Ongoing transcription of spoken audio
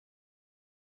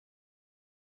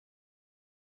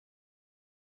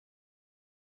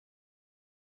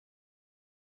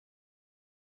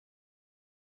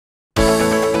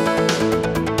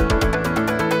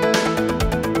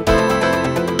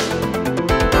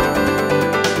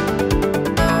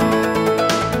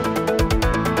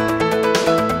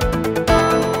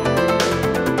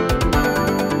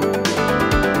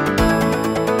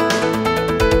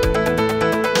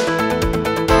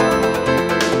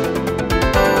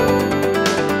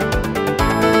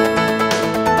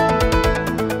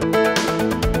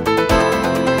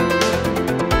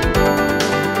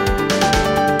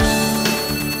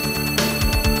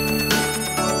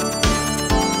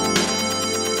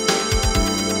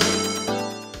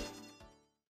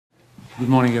Good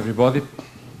morning, everybody.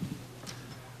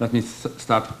 Let me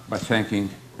start by thanking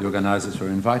the organizers for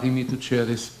inviting me to chair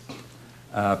this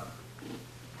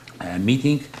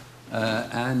meeting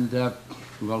and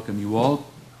welcome you all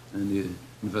in the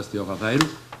University of Aveiro.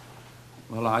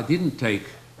 Well, I didn't take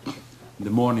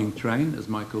the morning train as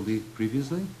my colleague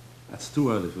previously. That's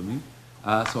too early for me.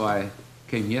 So I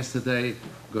came yesterday,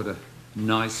 got a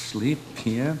nice sleep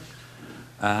here,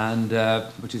 and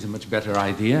which is a much better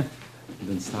idea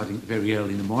than starting very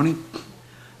early in the morning.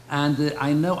 And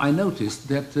I noticed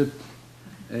that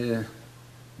the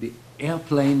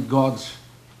airplane gods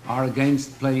are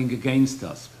playing against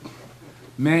us.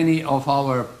 Many of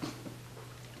our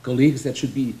colleagues that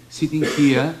should be sitting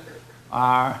here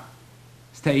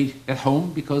stayed at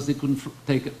home because they couldn't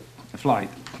take a flight.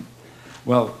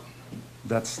 Well,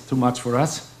 that's too much for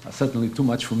us, certainly too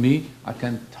much for me. I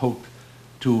can't hope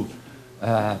to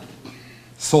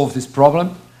solve this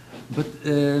problem, but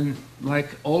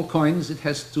like all coins, it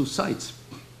has two sides.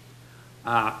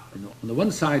 On the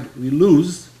one side, we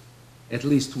lose at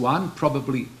least one,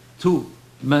 probably two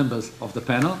members of the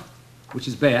panel, which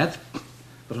is bad.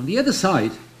 But on the other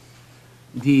side,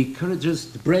 the courageous,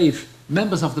 the brave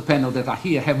members of the panel that are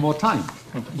here have more time,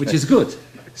 which is good.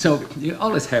 So you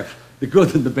always have the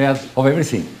good and the bad of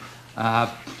everything.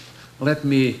 Let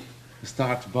me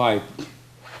start by,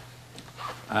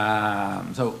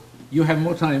 so you have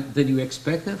more time than you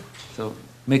expected, so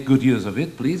make good use of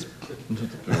it, please.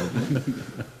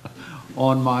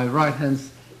 On my right-hand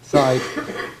side,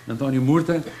 António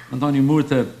Murta. António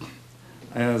Murta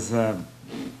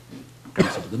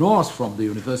comes from the north, from the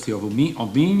University of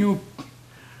Minho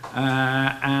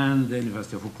and the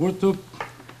University of Porto,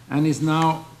 and is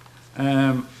now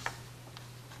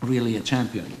really a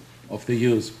champion of the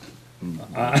use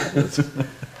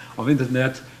of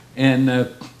internet and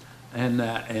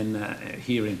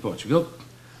here in Portugal.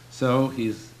 So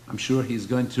I'm sure he's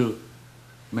going to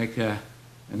make an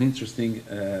interesting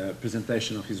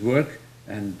presentation of his work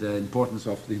and the importance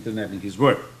of the internet in his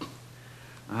work.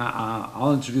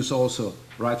 I'll introduce also,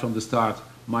 right from the start,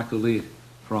 my colleague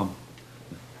from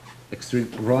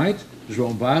extreme right,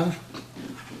 João Barros.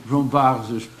 João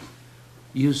Barros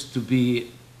used to be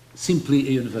simply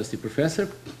a university professor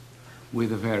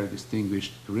with a very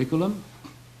distinguished curriculum,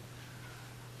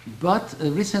 but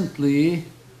recently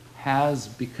has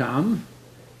become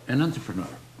an entrepreneur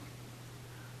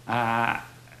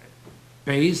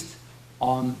based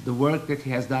on the work that he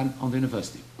has done on the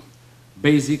university,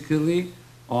 basically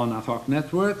on ad hoc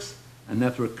networks and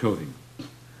network coding.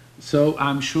 So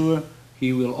I'm sure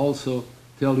he will also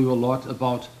tell you a lot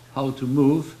about how to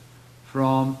move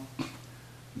from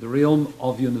the realm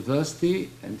of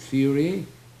university and theory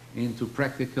into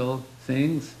practical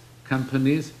things,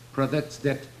 companies, products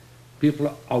that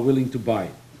people are willing to buy.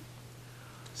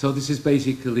 So this is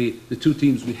basically the two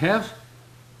teams we have.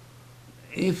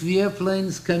 If the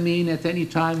airplanes come in at any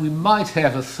time, we might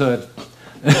have a third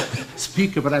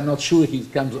speaker, but I'm not sure he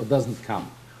comes or doesn't come.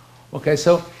 Okay,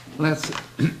 so let's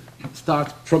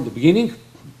start from the beginning.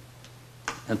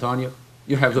 António,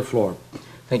 you have the floor.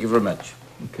 Thank you very much.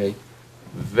 Okay,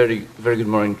 very good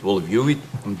morning to all of you.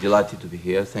 I'm delighted to be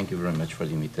here. Thank you very much for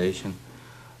the invitation.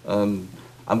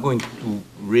 I'm going to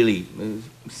really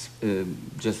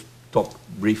just talk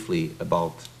briefly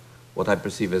about what I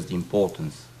perceive as the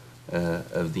importance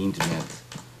of the internet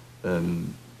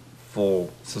for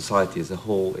society as a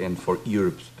whole and for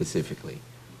Europe specifically.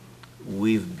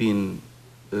 We've been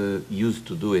used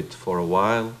to do it for a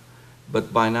while,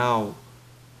 but by now,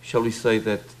 shall we say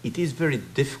that it is very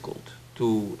difficult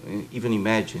to even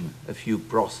imagine a few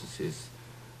processes,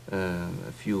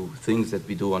 a few things that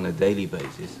we do on a daily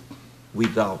basis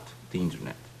without the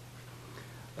internet.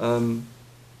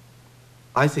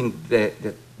 I think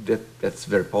that's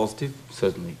very positive.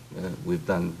 Certainly,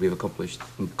 we've accomplished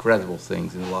incredible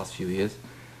things in the last few years,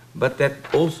 but that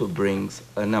also brings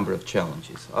a number of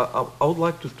challenges. I would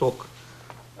like to talk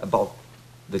about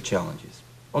the challenges.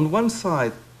 On one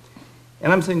side,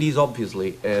 and I'm saying these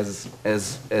obviously as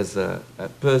a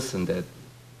person that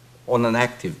on an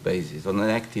active basis, on an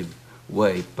active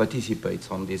way, participates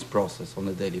on this process on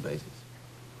a daily basis.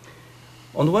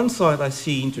 On the one side, I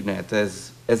see internet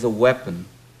as a weapon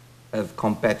of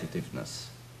competitiveness.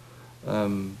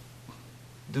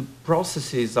 The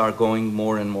processes are going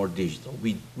more and more digital.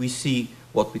 We see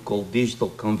what we call digital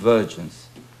convergence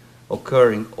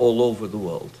occurring all over the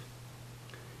world.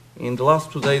 In the last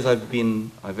 2 days,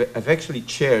 I've actually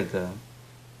chaired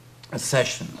a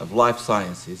session of life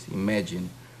sciences. Imagine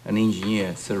an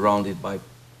engineer surrounded by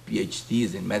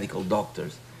PhDs and medical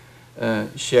doctors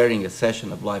sharing a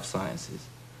session of life sciences.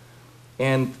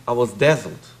 And I was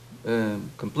dazzled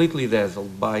completely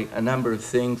dazzled by a number of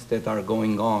things that are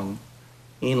going on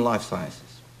in life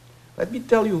sciences. Let me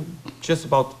tell you just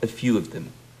about a few of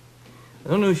them. I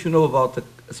don't know if you know about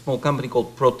a small company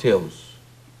called Proteus.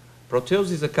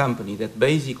 Proteus is a company that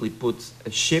basically puts a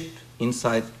chip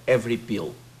inside every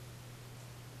pill.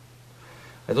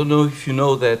 I don't know if you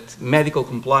know that medical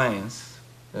compliance,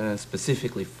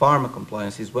 specifically pharma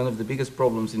compliance, is one of the biggest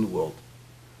problems in the world.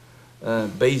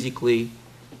 Basically,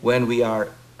 when we are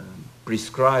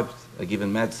prescribed a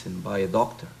given medicine by a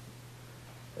doctor,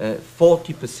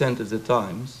 40% of the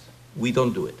times we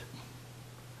don't do it.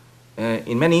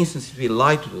 In many instances we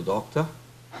lie to the doctor,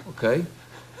 okay?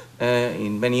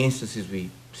 In many instances we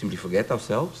simply forget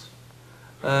ourselves.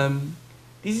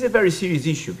 This is a very serious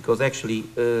issue because actually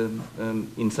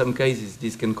in some cases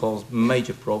this can cause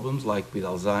major problems like with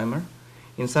Alzheimer.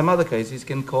 In some other cases it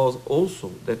can cause also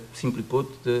that, simply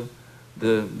put,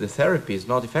 the therapy is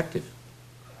not effective.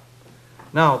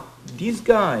 Now, these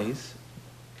guys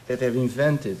that have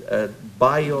invented a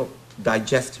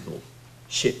biodigestible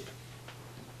chip,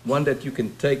 one that you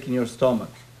can take in your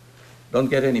stomach, don't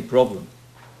get any problem,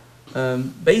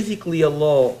 basically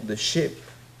allow the chip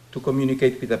to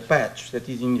communicate with a patch that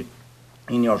is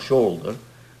in your shoulder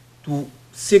to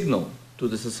signal to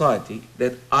the society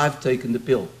that I've taken the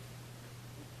pill.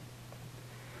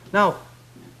 Now,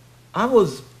 I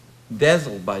was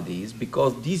dazzled by this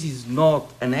because this is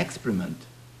not an experiment.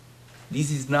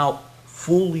 This is now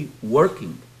fully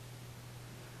working.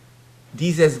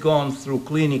 This has gone through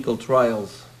clinical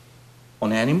trials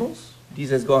on animals. This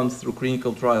has gone through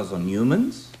clinical trials on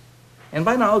humans. And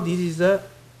by now, this is a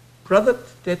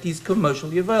product that is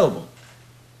commercially available.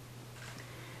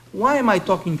 Why am I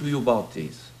talking to you about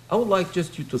this? I would like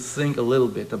just you to think a little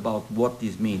bit about what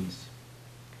this means.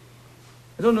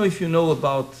 I don't know if you know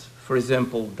about, for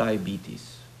example,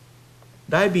 diabetes.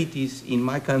 Diabetes in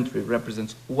my country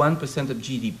represents 1% of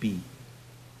GDP.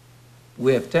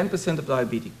 We have 10% of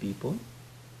diabetic people,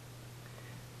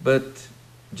 but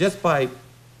just by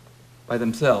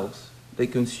themselves, they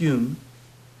consume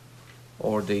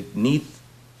or they need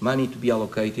money to be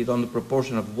allocated on the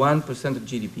proportion of 1% of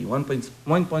GDP,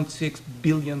 1.6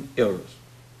 billion euros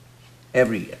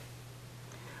every year.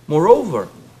 Moreover,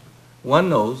 one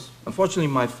knows, unfortunately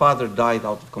my father died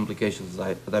out of complications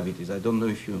of diabetes. I don't know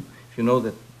if you know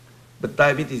that, but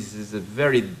diabetes is a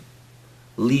very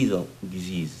lethal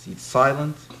disease. It's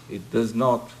silent, it does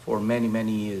not for many,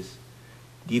 many years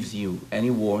gives you any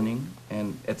warning,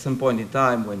 and at some point in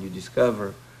time when you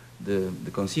discover the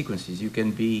consequences, you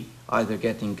can be either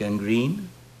getting gangrene,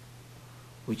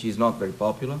 which is not very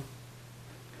popular,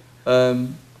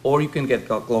 or you can get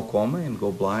glaucoma and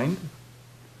go blind,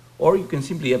 or you can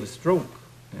simply have a stroke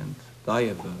and die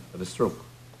of a stroke.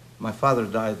 My father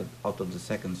died out of the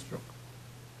second stroke.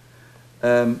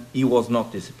 He was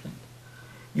not disciplined.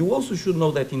 You also should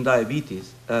know that in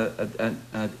diabetes, a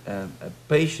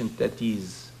patient that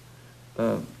is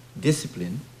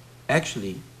disciplined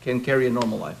actually can carry a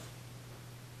normal life,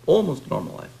 almost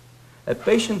normal life. A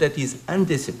patient that is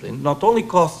undisciplined not only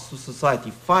costs to society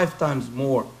 5 times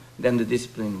more than the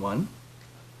disciplined one,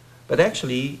 but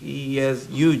actually he has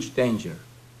huge danger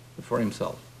for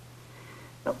himself.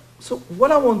 Now, so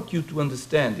what I want you to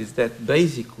understand is that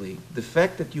basically the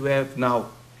fact that you have now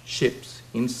chips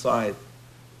inside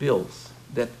pills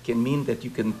that can mean that you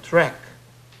can track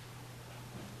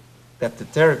that the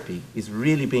therapy is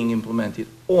really being implemented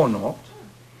or not,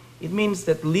 it means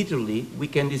that literally we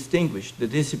can distinguish the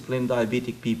disciplined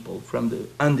diabetic people from the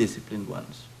undisciplined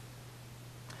ones.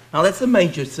 Now that's a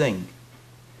major thing,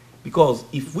 because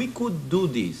if we could do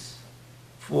this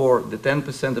for the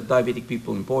 10% of diabetic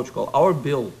people in Portugal, our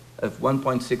bill of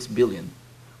 1.6 billion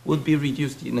would be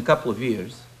reduced in a couple of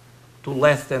years to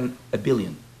less than 1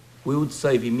 billion. We would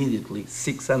save immediately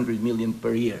 600 million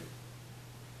per year.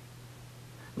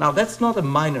 Now that's not a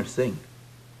minor thing.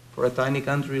 For a tiny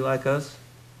country like us,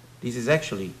 this is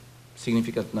actually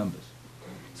significant numbers.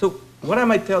 So what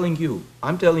am I telling you?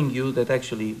 I'm telling you that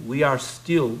actually we are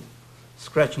still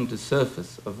scratching the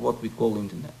surface of what we call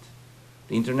internet.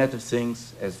 The Internet of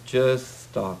Things has just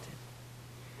started.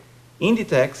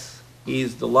 Inditex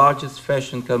is the largest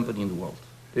fashion company in the world.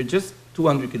 They're just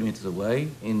 200 kilometers away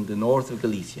in the north of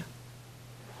Galicia.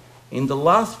 In the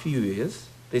last few years,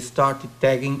 they started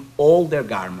tagging all their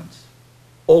garments,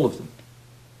 all of them.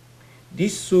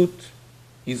 This suit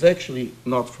is actually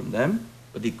not from them,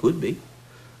 but it could be.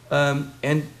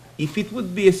 And if it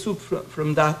would be a suit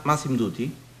from that Massimo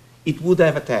Dutti, it would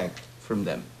have a tag from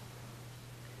them.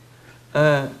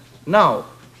 Now,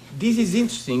 this is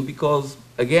interesting because,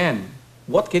 again,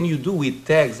 what can you do with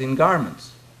tags in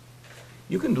garments?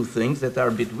 You can do things that are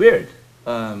a bit weird.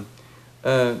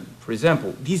 For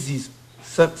example, this is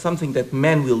something that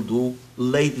men will do,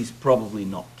 ladies probably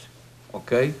not,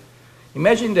 okay?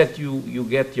 Imagine that you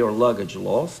get your luggage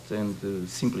lost, and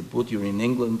simply put, you're in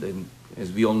England, and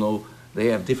as we all know, they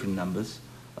have different numbers.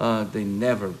 They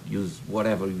never use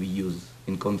whatever we use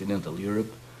in continental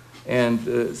Europe.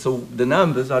 And so the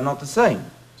numbers are not the same.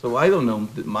 So I don't know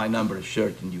my number of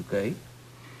shirt in the UK.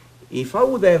 If I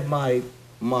would have my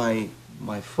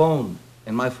phone,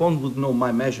 and my phone would know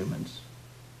my measurements,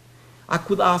 I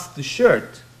could ask the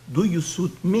shirt, do you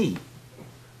suit me?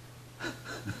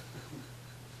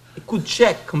 It could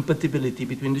check compatibility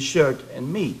between the shirt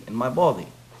and me and my body.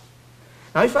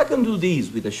 Now, if I can do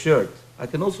this with a shirt, I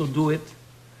can also do it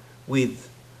with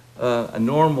a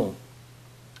normal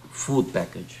food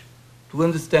package to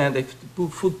understand if the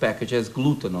food package has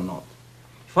gluten or not.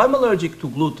 If I'm allergic to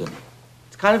gluten,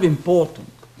 it's kind of important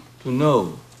to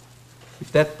know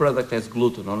if that product has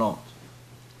gluten or not.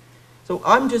 So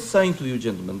I'm just saying to you,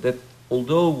 gentlemen, that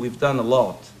although we've done a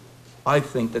lot, I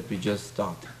think that we just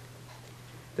started.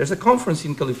 There's a conference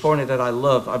in California that I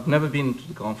love. I've never been to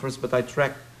the conference, but I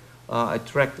tracked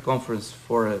the conference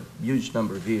for a huge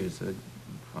number of years.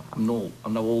 I'm now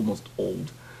almost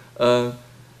old. The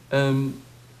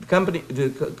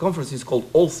conference is called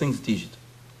All Things Digital.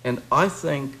 And I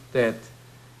think that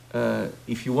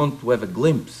if you want to have a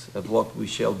glimpse of what we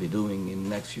shall be doing in the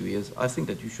next few years, I think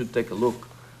that you should take a look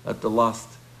at the last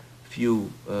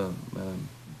few, shall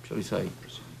we say,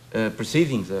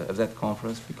 proceedings of that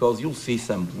conference, because you'll see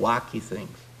some wacky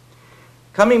things.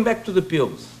 Coming back to the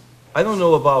pills, I don't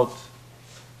know about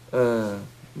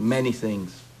many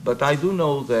things, but I do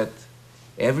know that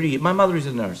my mother is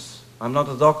a nurse. I'm not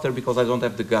a doctor because I don't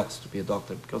have the guts to be a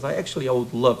doctor, because I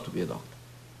would love to be a doctor,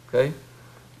 okay?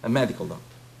 A medical doctor.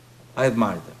 I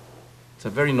admire them. It's a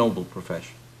very noble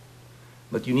profession.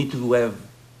 But you need to have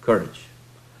courage.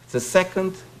 It's the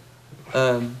second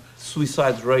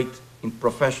suicide rate in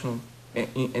professional,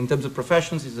 in terms of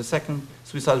professions, it's the second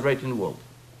suicide rate in the world.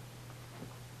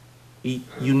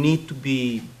 You need to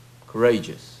be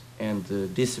courageous and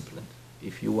disciplined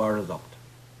if you are a doctor.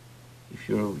 If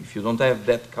you don't have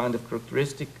that kind of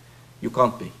characteristic, you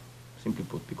can't be, simply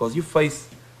put, because you face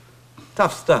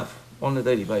tough stuff on a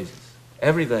daily basis,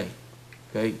 every day,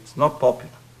 okay? It's not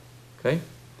popular, okay?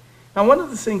 Now, one of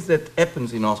the things that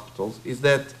happens in hospitals is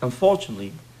that,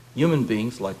 unfortunately, human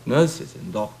beings, like nurses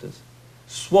and doctors,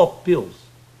 swap pills.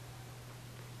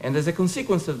 And as a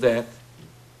consequence of that,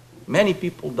 many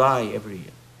people die every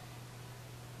year.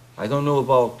 I don't know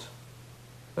about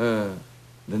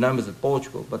the numbers of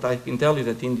Portugal, but I can tell you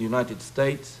that in the United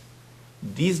States,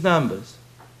 these numbers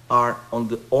are on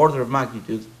the order of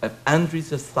magnitude of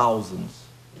hundreds of thousands.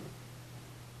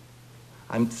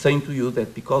 I'm saying to you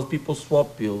that because people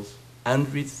swap pills,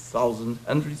 hundreds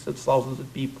of thousands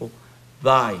of people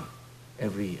die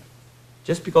every year,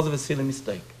 just because of a silly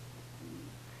mistake.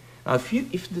 Now,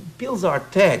 if the pills are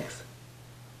tagged,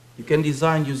 you can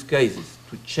design use cases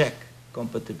to check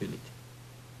compatibility.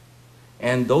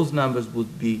 And those numbers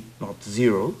would be not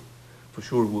zero. For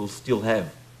sure, we'll still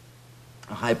have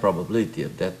a high probability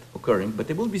of that occurring, but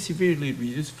they will be severely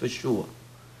reduced for sure.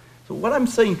 So what I'm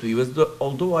saying to you is that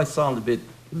although I sound a bit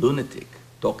lunatic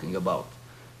talking about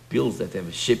pills that have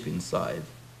a chip inside,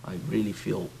 I really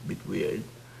feel a bit weird.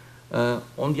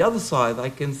 On the other side, I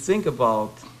can think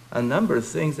about a number of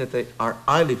things that are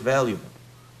highly valuable,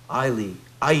 high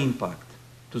impact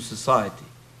to society,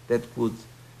 that would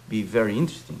be very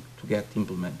interesting to get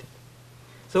implemented.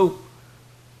 So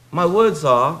my words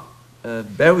are,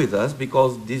 bear with us,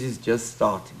 because this is just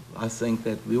starting. I think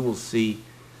that we will see,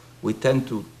 we tend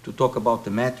to talk about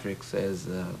the Matrix as,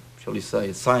 shall we say,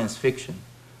 a science fiction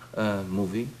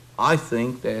movie. I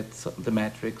think that the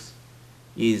Matrix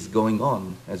is going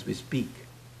on as we speak.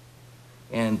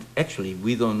 And actually,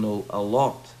 we don't know a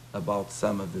lot about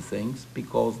some of the things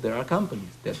because there are companies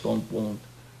that don't want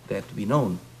that to be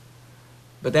known.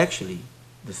 But actually,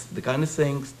 the kind of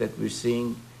things that we're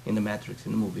seeing in the Matrix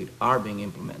in the movie are being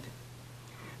implemented.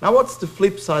 Now, what's the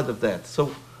flip side of that?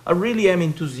 So I really am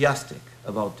enthusiastic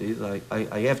about this.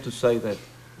 I have to say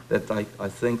that I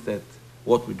think that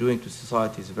what we're doing to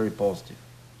society is very positive.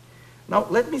 Now,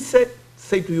 let me say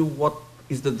to you what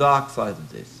is the dark side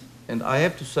of this. And I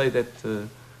have to say that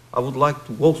I would like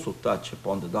to also touch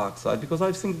upon the dark side, because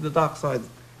I think the dark side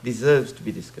deserves to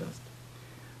be discussed.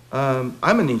 I'm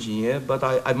an engineer, but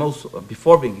I'm also,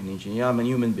 before being an engineer, I'm a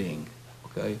human being,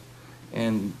 okay?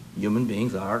 And human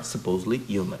beings are supposedly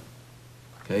human,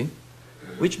 okay?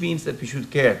 Which means that we should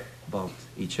care about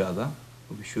each other.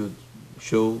 We should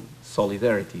show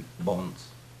solidarity bonds,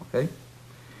 okay?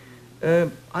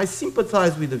 I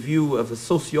sympathize with the view of a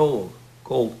sociologist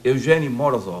called Eugeni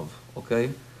Morozov, okay,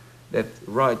 that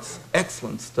writes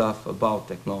excellent stuff about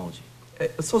technology.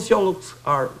 Sociologists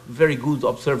are very good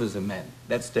observers of men.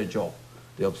 That's their job.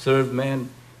 They observe men,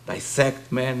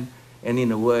 dissect men, and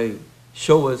in a way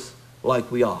show us like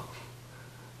we are.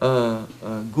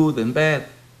 Good and bad,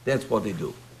 that's what they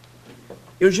do.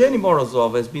 Eugeni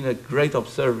Morozov has been a great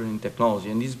observer in technology,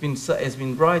 and has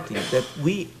been writing that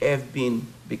we have been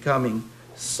becoming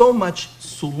so much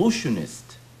solutionist.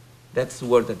 That's the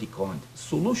word that he coined,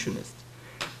 solutionist.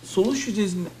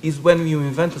 Solutionism is when you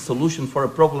invent a solution for a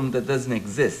problem that doesn't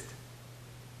exist.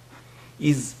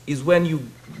 Is when you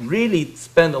really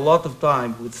spend a lot of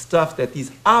time with stuff that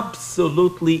is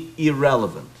absolutely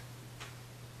irrelevant.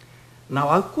 Now,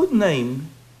 I could name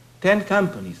 10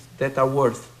 companies that are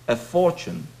worth a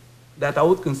fortune that I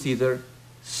would consider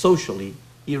socially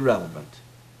irrelevant.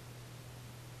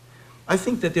 I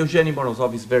think that Eugeni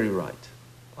Morozov is very right.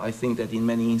 I think that in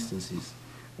many instances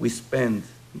we spend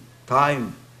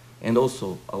time and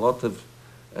also a lot of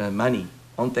money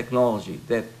on technology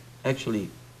that actually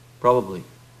probably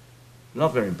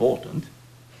not very important.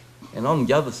 And on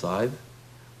the other side,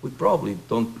 we probably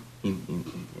don't,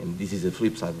 and this is the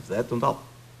flip side of that, don't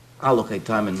allocate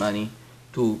time and money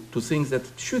to things that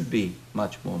should be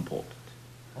much more important,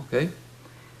 okay?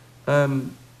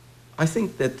 I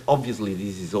think that obviously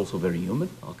this is also very human,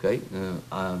 okay?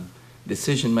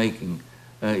 Decision making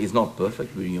is not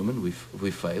perfect, we're human,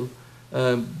 we fail.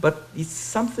 But it's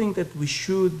something that we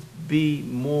should be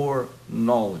more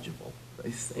knowledgeable.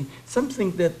 It's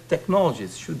something that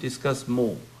technologists should discuss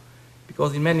more.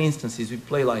 Because in many instances we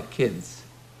play like kids.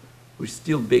 We're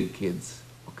still big kids,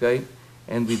 okay?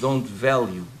 And we don't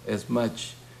value as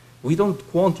much, we don't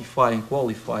quantify and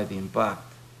qualify the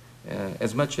impact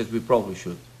as much as we probably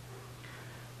should.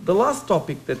 The last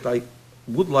topic that I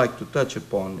would like to touch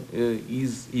upon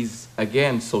is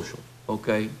again social,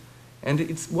 okay? And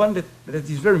it's one that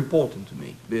is very important to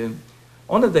me.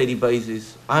 On a daily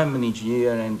basis, I'm an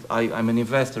engineer and I'm an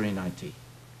investor in IT.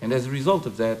 And as a result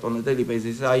of that, on a daily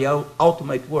basis, I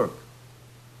automate work.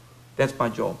 That's my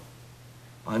job.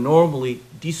 I normally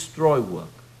destroy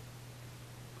work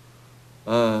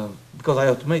because I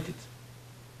automate it.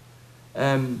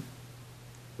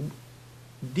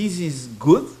 This is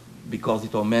good because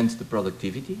it augments the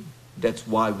productivity. That's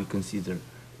why we consider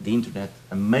the internet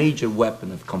a major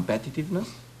weapon of competitiveness,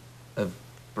 of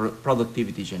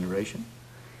productivity generation.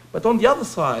 But on the other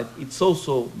side, it's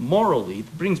also morally,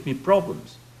 it brings me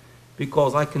problems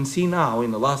because I can see now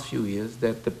in the last few years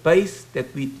that the pace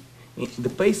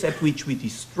at which we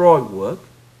destroy work,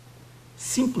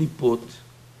 simply put,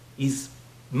 is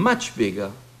much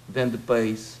bigger than the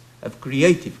pace of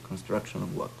creative construction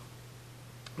of work.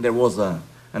 There was an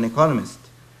economist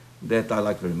that I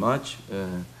like very much,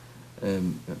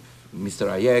 Mr.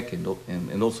 Hayek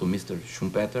and also Mr.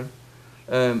 Schumpeter.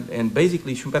 And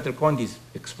basically Schumpeter coined this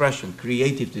expression,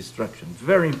 creative destruction.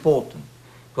 Very important,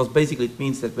 because basically it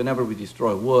means that whenever we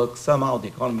destroy work, somehow the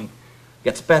economy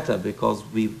gets better because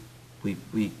we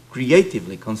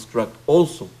creatively construct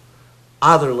also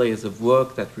other layers of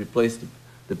work that replace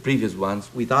the previous ones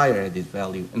with higher added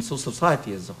value. And so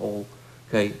society as a whole,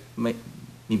 okay,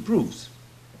 improves,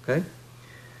 okay?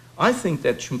 I think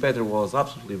that Schumpeter was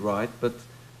absolutely right, but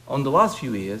on the last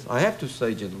few years, I have to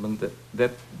say, gentlemen,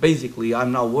 that basically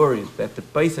I'm now worried that the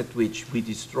pace at which we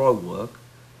destroy work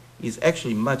is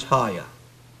actually much higher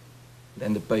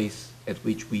than the pace at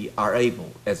which we are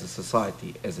able, as a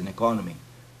society, as an economy,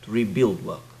 to rebuild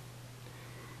work.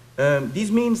 This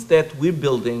means that we're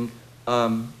building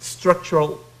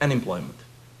structural unemployment,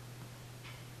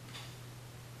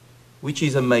 which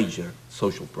is a major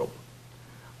social problem.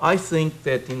 I think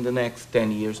that in the next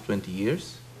 10 years, 20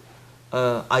 years,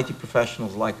 IT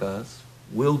professionals like us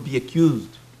will be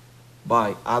accused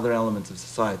by other elements of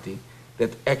society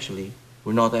that actually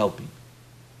we're not helping.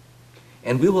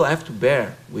 And we will have to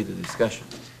bear with the discussion.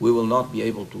 We will not be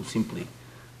able to simply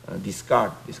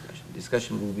discard discussion.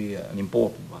 Discussion will be an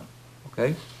important one,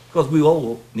 okay? Because we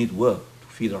all need work to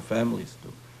feed our families,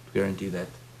 to guarantee that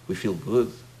we feel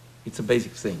good. It's a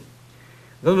basic thing.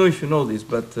 I don't know if you know this,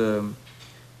 but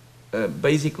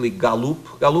basically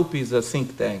Gallup is a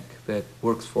think tank that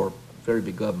works for very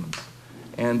big governments.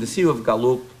 And the CEO of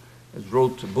Gallup has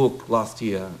wrote a book last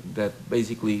year that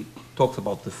basically talks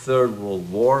about the Third World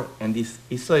War, and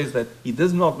he says that he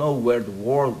does not know where the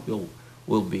war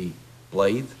will be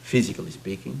played, physically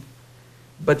speaking,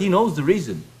 but he knows the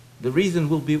reason. The reason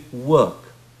will be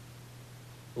work,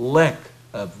 lack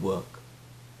of work,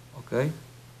 okay?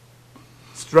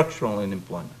 Structural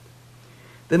unemployment.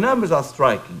 The numbers are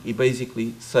striking. He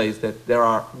basically says that there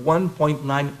are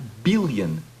 1.9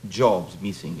 billion jobs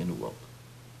missing in the world.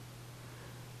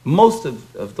 Most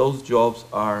of those jobs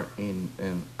are in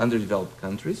underdeveloped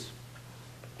countries.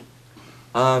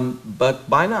 But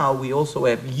by now, we also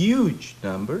have huge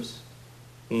numbers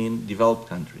in developed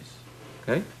countries.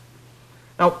 Okay?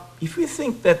 Now, if we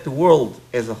think that the world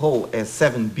as a whole has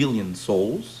 7 billion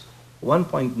souls,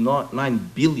 1.9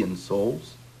 billion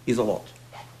souls is a lot.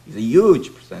 It's a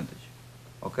huge percentage.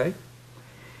 Okay?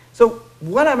 So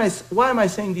why am I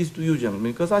saying this to you,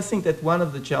 gentlemen? Because I think that one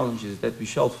of the challenges that we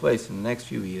shall face in the next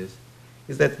few years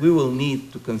is that we will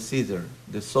need to consider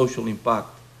the social impact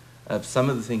of some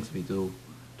of the things we do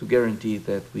to guarantee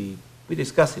that we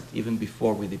discuss it even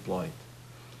before we deploy it.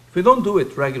 If we don't do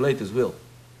it, regulators will.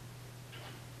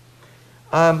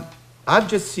 I've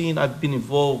been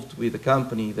involved with a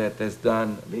company that has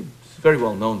done, it's a very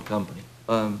well-known company.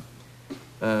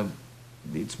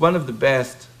 It's one of the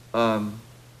best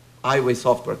highway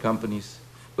software companies,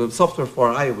 software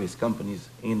for highways companies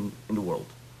in the world.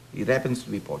 It happens to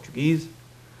be Portuguese.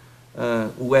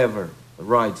 Whoever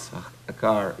rides a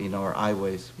car in our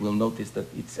highways will notice that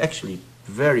it's actually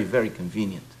very, very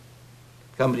convenient.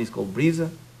 The company is called Brisa,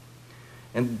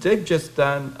 and they've just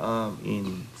done,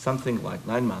 in something like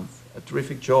 9 months, a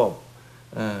terrific job.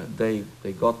 They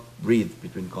got rid,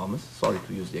 between commas, sorry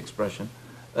to use the expression,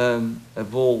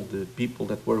 of all the people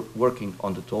that were working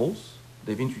on the tolls.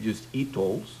 They've introduced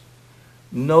e-tolls.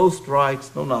 No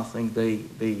strikes, no nothing.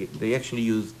 They actually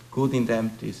used good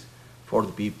indemnities for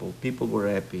the people. People were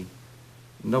happy.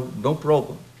 No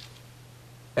problem.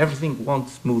 Everything went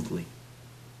smoothly.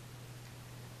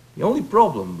 The only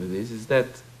problem with this is that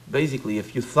basically a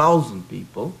few thousand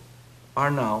people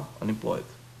are now unemployed.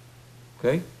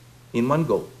 Okay? In one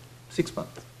go, 6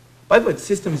 months. By the way, the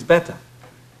system is better.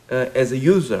 As a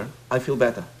user, I feel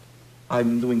better.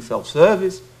 I'm doing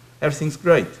self-service. Everything's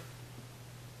great.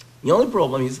 The only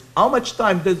problem is how much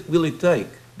time will it take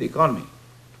the economy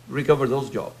to recover those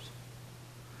jobs?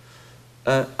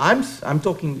 I'm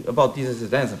talking about this as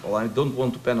an example. I don't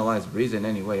want to penalize Brisa in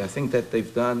any way. I think that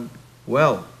they've done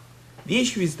well. The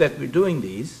issue is that we're doing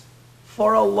this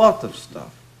for a lot of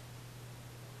stuff.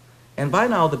 And by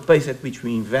now, the pace at which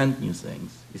we invent new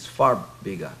things is far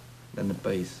bigger than the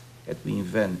pace at we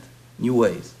invent new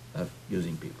ways of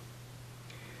using people.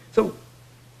 So,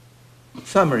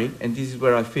 summary, and this is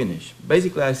where I finish.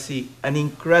 Basically, I see an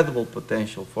incredible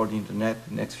potential for the internet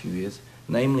in the next few years,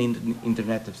 namely in the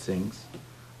Internet of Things.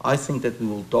 I think that we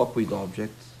will talk with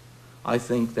objects. I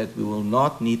think that we will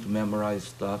not need to memorize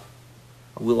stuff.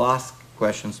 We'll ask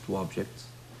questions to objects.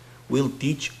 We'll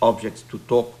teach objects to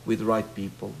talk with the right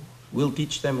people. We'll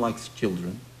teach them like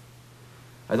children.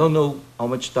 I don't know how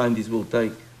much time this will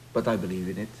take, but I believe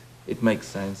in it. It makes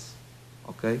sense,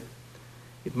 okay?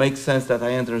 It makes sense that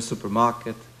I enter a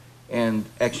supermarket and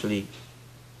actually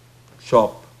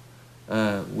shop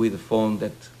with a phone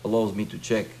that allows me to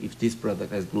check if this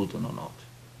product has gluten or not.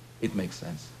 It makes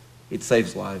sense. It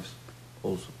saves lives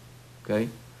also, okay?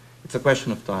 It's a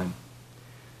question of time.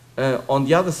 On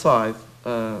the other side,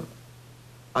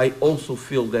 I also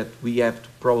feel that we have to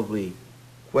probably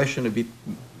question a bit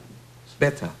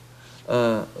better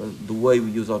the way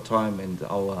we use our time and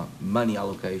our money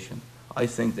allocation. I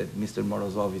think that Mr.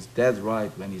 Morozov is dead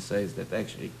right when he says that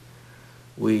actually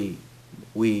we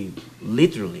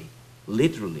literally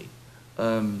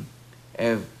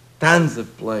have tons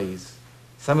of plays,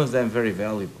 some of them very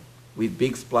valuable, with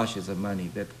big splashes of money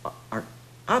that are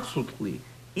absolutely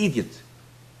idiot.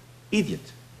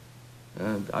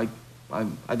 And I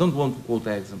don't want to quote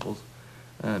examples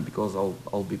because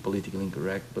I'll be politically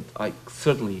incorrect, but I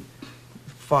certainly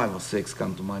 5 or 6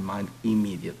 come to my mind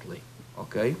immediately,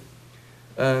 okay?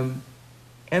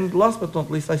 And last but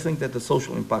not least, I think that the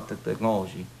social impact of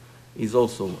technology is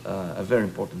also a very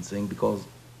important thing, because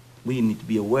we need to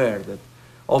be aware that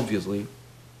obviously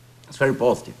it's very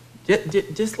positive.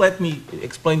 Just let me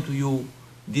explain to you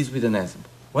this with an example.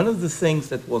 One of the things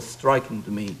that was striking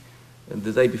to me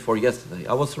the day before yesterday,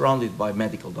 I was surrounded by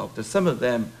medical doctors, some of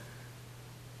them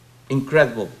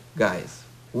incredible guys.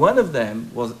 One of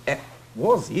them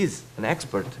is an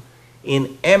expert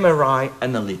in MRI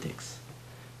analytics.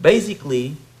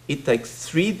 Basically, it takes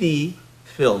 3D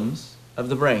films of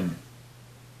the brain.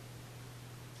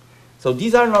 So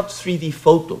these are not 3D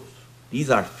photos, these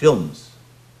are films.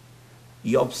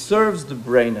 He observes the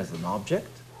brain as an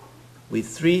object with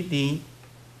 3D,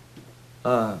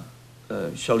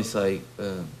 shall we say,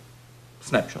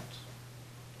 snapshots.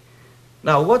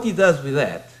 Now, what he does with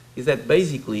that is that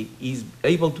basically he's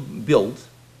able to build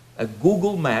a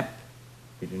Google map,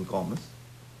 between commas,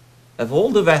 of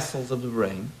all the vessels of the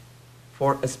brain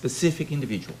for a specific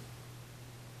individual.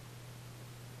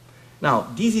 Now,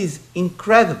 this is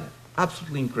incredible,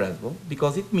 absolutely incredible,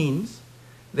 because it means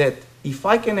that if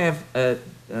I can have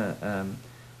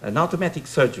an automatic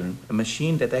surgeon, a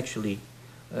machine that actually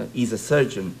is a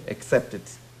surgeon, except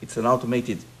it's an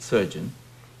automated surgeon,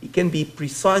 it can be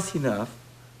precise enough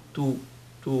to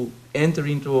enter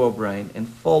into our brain and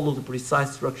follow the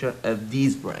precise structure of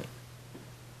this brain.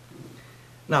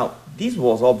 Now, this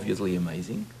was obviously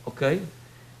amazing, okay?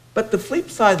 But the flip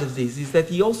side of this is that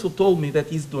he also told me that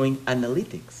he's doing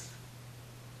analytics.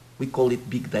 We call it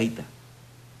big data.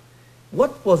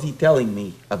 What was he telling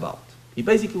me about? He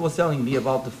basically was telling me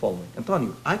about the following.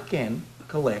 António, I can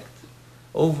collect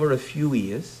over a few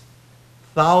years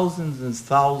thousands and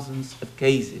thousands of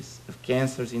cases of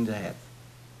cancers in the head.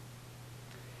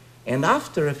 And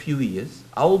after a few years,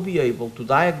 I will be able to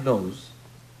diagnose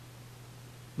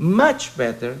much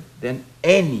better than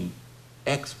any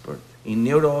expert in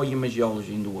neuroimageology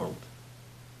in the world.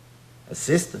 A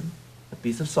system, a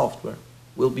piece of software,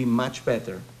 will be much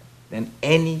better than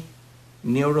any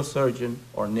neurosurgeon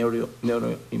or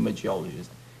neuroimageologist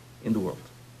in the world.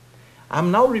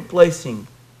 I'm now replacing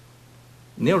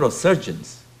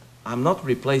neurosurgeons. I'm not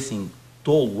replacing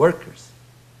toll workers.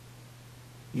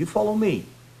 You follow me?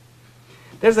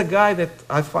 There's a guy that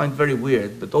I find very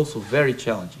weird, but also very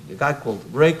challenging, a guy called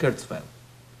Ray Kurzweil.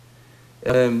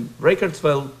 Ray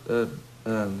Kurzweil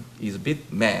is a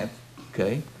bit mad,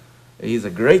 okay? He's a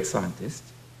great scientist,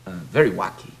 very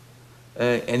wacky.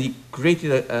 And he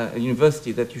created a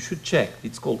university that you should check.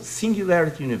 It's called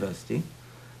Singularity University.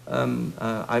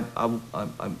 I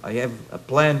have a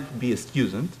plan to be a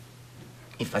student,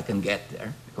 if I can get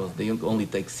there, because they only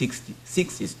take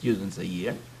 60 students a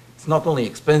year. It's not only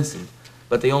expensive,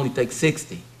 but they only take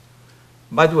 60.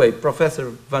 By the way,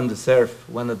 Professor Van der Serf,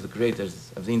 one of the creators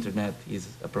of the internet, is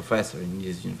a professor in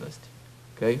this university,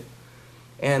 okay?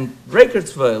 And Ray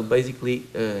Kurzweil basically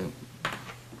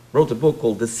wrote a book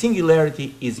called The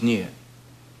Singularity is Near.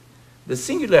 The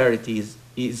singularity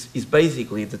is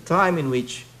basically the time in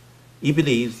which he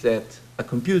believes that a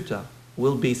computer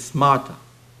will be smarter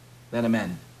than a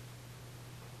man.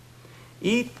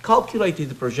 He calculated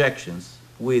the projections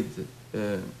with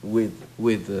the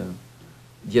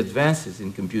advances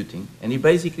in computing, and he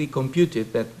basically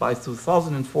computed that by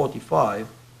 2045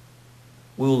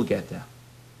 we will get there.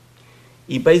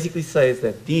 He basically says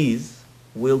that these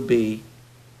will be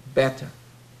better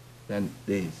than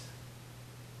these.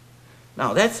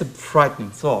 Now that's a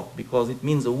frightening thought, because it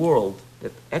means a world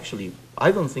that actually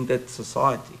I don't think that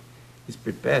society is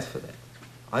prepared for that.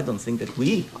 I don't think that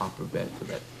we are prepared for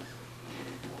that.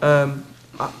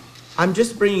 I'm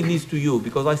just bringing these to you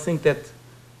because I think that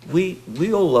we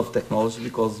all love technology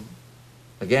because,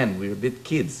 again, we're a bit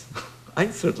kids. I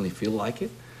certainly feel like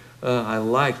it. I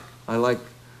like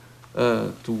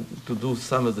to do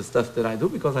some of the stuff that I do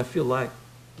because I feel like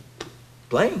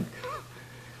playing.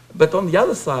 But on the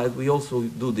other side, we also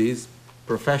do this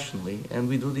professionally, and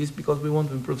we do this because we want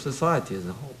to improve society as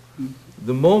a whole.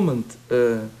 The moment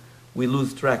we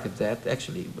lose track of that,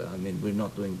 actually, I mean, we're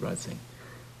not doing the right thing.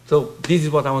 So this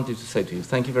is what I wanted to say to you.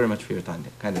 Thank you very much for your time,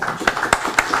 kind attention.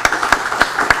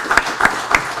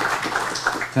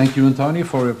 Thank you, António,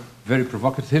 for a very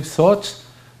provocative thoughts.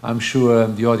 I'm sure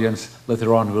the audience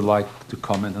later on would like to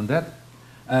comment on that.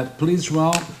 Please,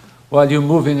 João, while you're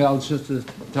moving, I'll just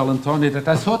tell António that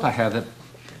I thought I had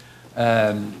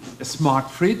a smart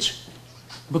fridge,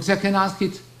 because I can ask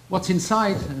it what's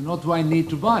inside and what do I need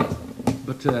to buy.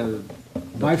 But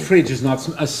my fridge is not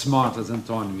as smart as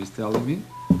António is telling me.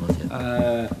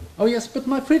 Oh yes, but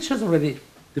my fridge has already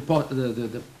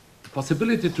the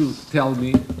possibility to tell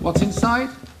me what's inside,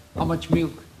 how much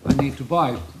milk I need to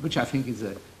buy, which I think is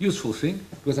a useful thing,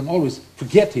 because I'm always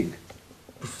forgetting.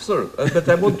 Professor, but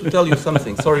I want to tell you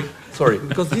something, sorry,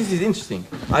 because this is interesting.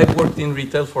 I've worked in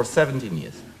retail for 17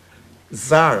 years.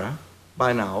 Zara,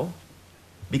 by now,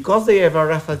 because they have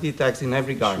RFID tags in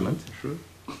every garment, Sure.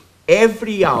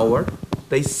 Every hour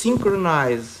they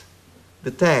synchronize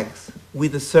the tags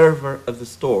with the server of the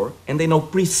store, and they know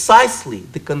precisely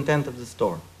the content of the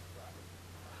store.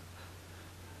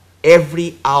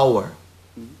 Every hour.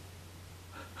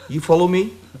 You follow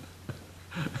me?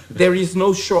 There is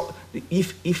no short.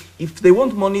 If they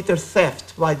want to monitor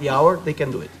theft by the hour, they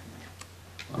can do it.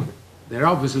 They're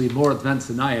obviously more advanced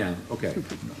than I am. Okay.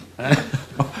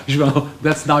 João,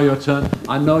 that's now your turn.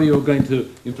 I know you're going to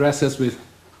impress us with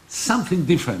something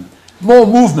different, more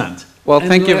movement. Well,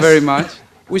 thank you very much.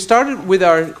 We started with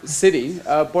our city.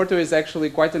 Porto is actually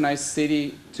quite a nice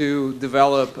city to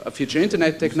develop future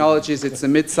internet technologies. It's a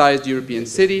mid-sized European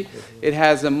city. It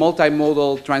has a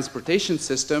multimodal transportation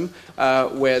system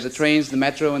where the trains, the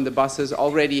metro, and the buses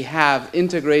already have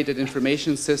integrated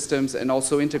information systems and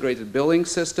also integrated billing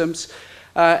systems.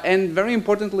 And very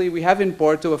importantly, we have in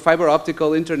Porto a fiber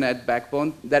optical internet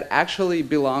backbone that actually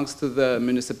belongs to the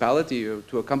municipality, or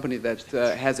to a company that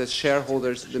has as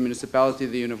shareholders the municipality,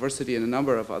 the university, and a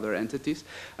number of other entities.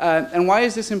 And why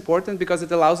is this important? Because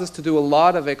it allows us to do a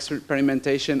lot of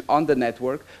experimentation on the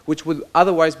network, which would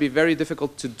otherwise be very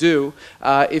difficult to do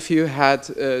if you had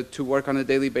to work on a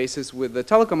daily basis with the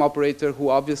telecom operator, who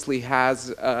obviously has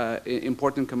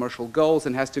important commercial goals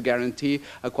and has to guarantee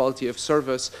a quality of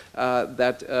service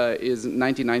that is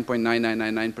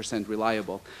 99.9999%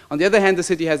 reliable. On the other hand, the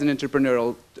city has an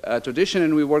entrepreneurial tradition,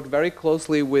 and we work very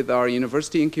closely with our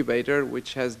university incubator,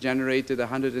 which has generated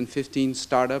 115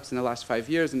 startups in the last 5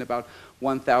 years and about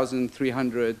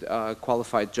 1,300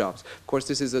 qualified jobs. Of course,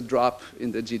 this is a drop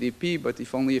in the GDP, but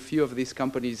if only a few of these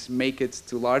companies make it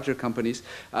to larger companies,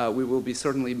 we will be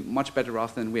certainly much better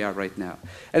off than we are right now.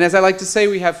 And as I like to say,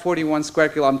 we have 41 square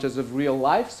kilometers of real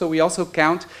life, so we also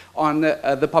count on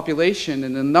the population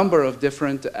and a number of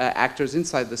different actors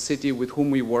inside the city with whom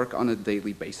we work on a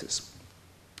daily basis.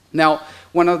 Now,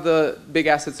 one of the big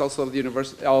assets also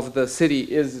of the city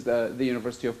is the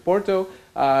University of Porto.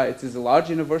 It is a large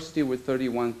university with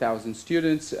 31,000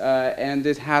 students, and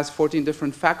it has 14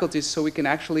 different faculties, so we can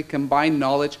actually combine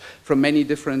knowledge from many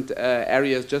different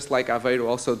areas, just like Aveiro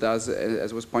also does,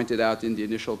 as was pointed out in the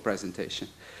initial presentation.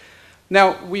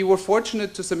 Now, we were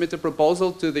fortunate to submit a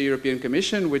proposal to the European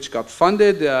Commission, which got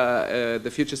funded.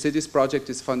 The Future Cities project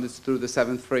is funded through the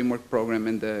 7th Framework Program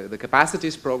and the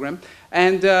Capacities Program.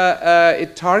 And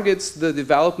it targets the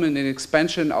development and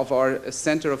expansion of our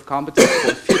Center of Competence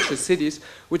for Future Cities,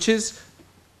 which is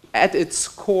at its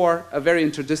core a very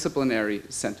interdisciplinary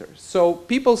center. So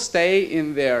people stay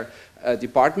in their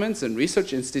departments and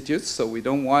research institutes, so we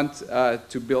don't want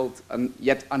to build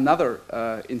yet another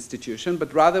institution,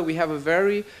 but rather we have a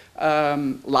very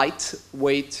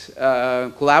lightweight,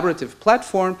 collaborative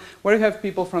platform where you have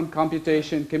people from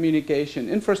computation, communication,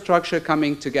 infrastructure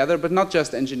coming together, but not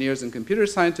just engineers and computer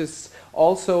scientists,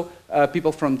 also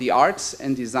people from the arts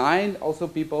and design, also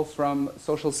people from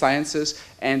social sciences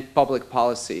and public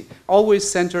policy, always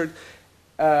centered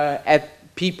at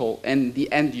people and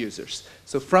the end users.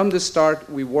 So from the start,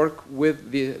 we work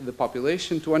with the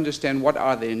population to understand what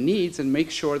are their needs and make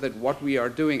sure that what we are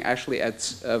doing actually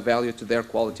adds value to their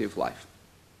quality of life.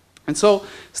 And so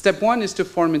step one is to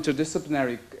form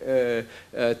interdisciplinary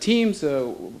teams,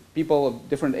 people of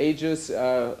different ages,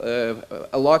 a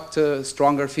lot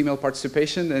stronger female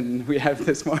participation than we have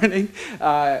this morning,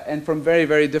 and from very,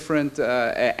 very different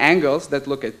angles that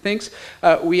look at things.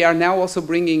 We are now also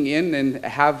bringing in, and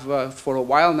have for a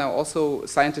while now, also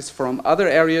scientists from other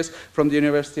areas. From the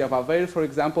University of Aveiro, for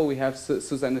example, we have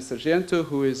Susana Sargento,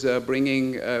 who is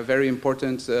bringing very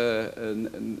important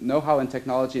know-how and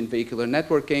technology in vehicular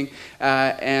networking.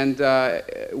 And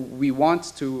we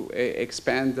want to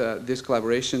expand this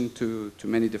collaboration to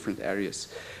many different areas.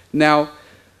 Now,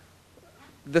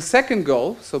 the second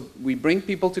goal, so we bring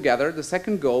people together, the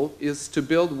second goal is to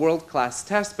build world-class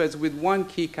testbeds with one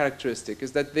key characteristic,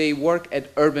 is that they work at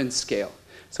urban scale.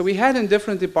 So we had in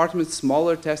different departments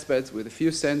smaller testbeds with a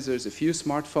few sensors, a few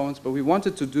smartphones, but we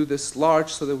wanted to do this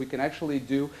large so that we can actually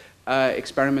do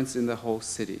experiments in the whole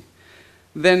city.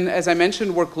 Then, as I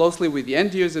mentioned, work closely with the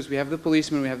end users. We have the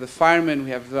policemen, we have the firemen, we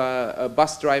have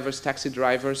bus drivers, taxi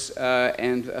drivers,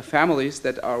 and families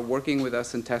that are working with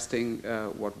us and testing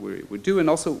what we do, and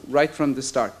also right from the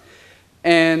start.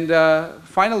 And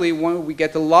finally, we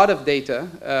get a lot of data,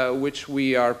 which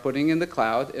we are putting in the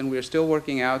cloud, and we're still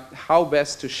working out how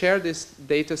best to share this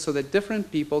data so that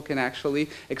different people can actually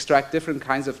extract different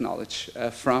kinds of knowledge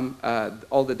from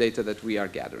all the data that we are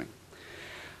gathering.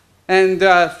 And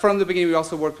from the beginning, we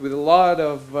also worked with a lot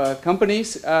of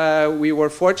companies. We were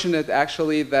fortunate,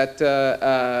 actually, that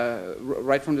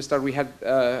right from the start, we had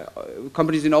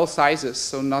companies in all sizes,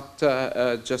 so not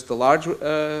just the large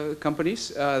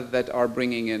companies that are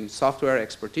bringing in software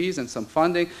expertise and some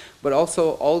funding, but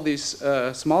also all these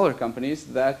smaller companies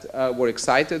that were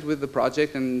excited with the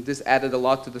project, and this added a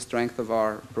lot to the strength of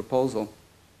our proposal.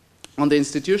 On the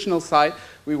institutional side,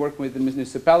 we work with the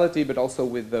municipality, but also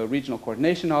with the regional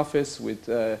coordination office, with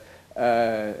SEI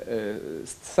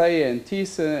and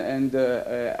TISA, and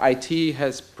IT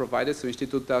has provided, so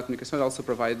Instituto da Comunicação also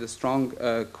provided a strong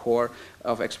core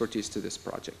of expertise to this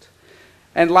project.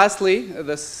 And lastly,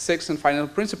 the sixth and final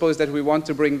principle is that we want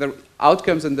to bring the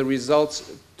outcomes and the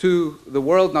results to the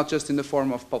world, not just in the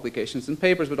form of publications and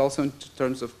papers, but also in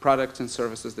terms of products and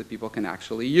services that people can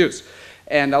actually use.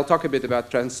 And I'll talk a bit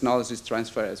about knowledge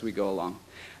transfer as we go along.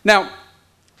 Now,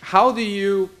 how do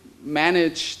you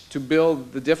manage to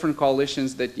build the different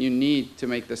coalitions that you need to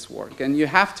make this work. And you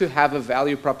have to have a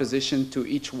value proposition to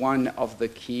each one of the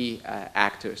key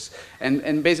actors.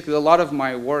 And basically, a lot of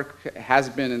my work has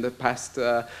been in the past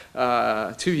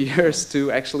 2 years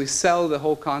to actually sell the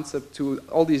whole concept to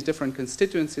all these different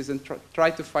constituencies and try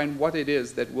to find what it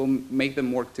is that will make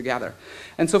them work together.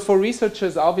 And so for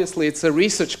researchers, obviously, it's a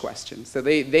research question. So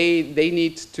they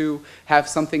need to have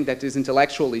something that is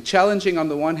intellectually challenging on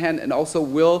the one hand, and also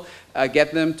will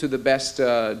get them to the best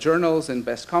journals and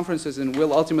best conferences, and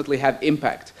will ultimately have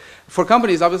impact. For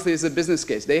companies, obviously, it's a business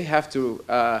case. They have to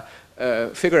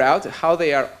figure out how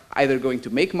they are either going to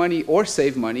make money or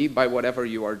save money by whatever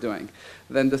you are doing.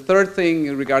 Then the third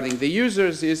thing regarding the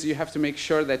users is you have to make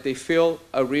sure that they feel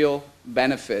a real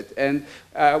benefit. And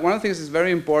one of the things that's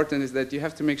very important is that you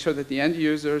have to make sure that the end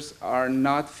users are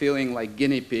not feeling like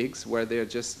guinea pigs where they're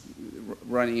just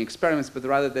running experiments, but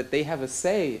rather that they have a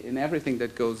say in everything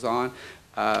that goes on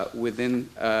within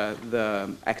the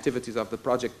activities of the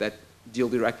project that deal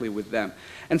directly with them.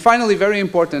 And finally, very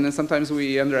important, and sometimes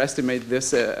we underestimate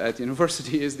this at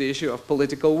university, is the issue of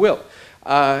political will.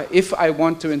 If I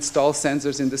want to install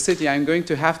sensors in the city, I'm going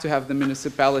to have the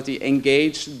municipality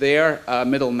engage their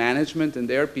middle management and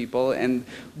their people and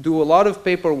do a lot of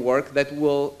paperwork that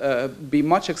will be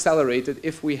much accelerated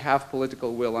if we have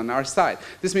political will on our side.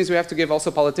 This means we have to give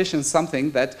also politicians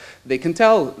something that they can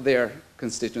tell their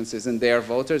constituencies and their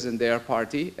voters and their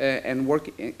party,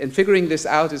 and figuring this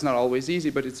out is not always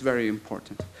easy, but it's very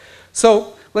important.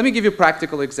 So let me give you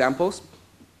practical examples.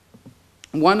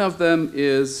 One of them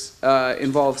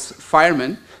involves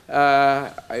firemen. My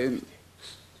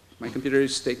computer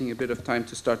is taking a bit of time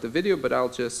to start the video, but I'll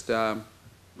just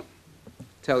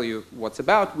tell you what's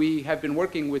about. We have been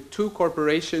working with 2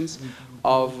 corporations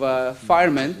of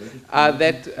firemen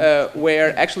that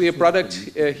were actually a product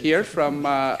here from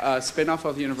a spin-off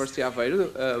of the University of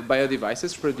Aveiro.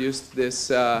 Biodevices produced this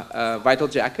vital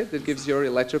jacket that gives your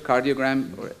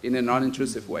electrocardiogram in a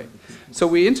non-intrusive way. So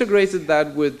we integrated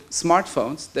that with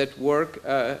smartphones that work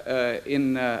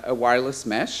in a wireless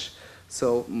mesh.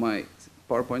 So my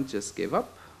PowerPoint just gave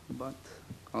up, but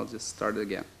I'll just start it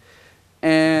again.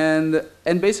 And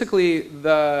basically,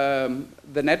 the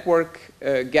network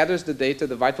gathers the data,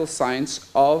 the vital signs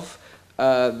of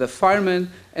the firemen,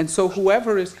 and so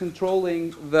whoever is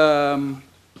controlling the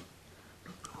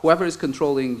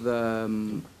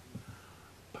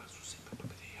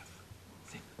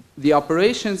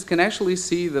operations can actually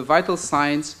see the vital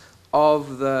signs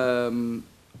of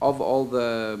all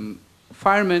the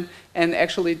firemen. And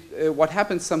actually, what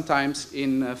happens sometimes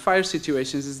in fire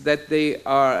situations is that they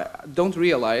don't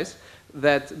realize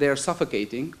that they are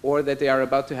suffocating or that they are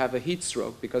about to have a heat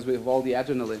stroke because we have all the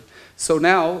adrenaline. So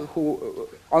now,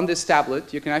 on this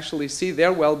tablet, you can actually see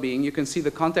their well-being, you can see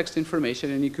the context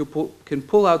information, and you can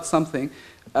pull out something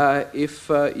if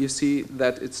you see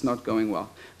that it's not going well.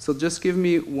 So just give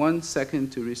me 1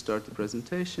 second to restart the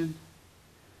presentation.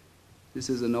 This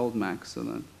is an old Mac, so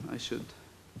that I should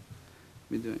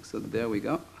be doing. So there we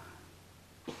go.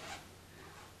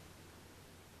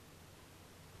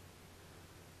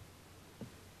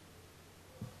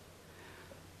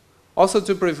 Also,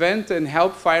 to prevent and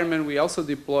help firemen, we also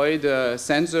deployed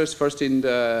sensors, first in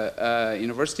the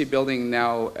university building,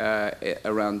 now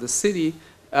around the city,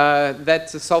 that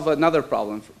solve another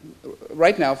problem.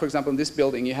 Right now, for example, in this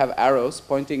building, you have arrows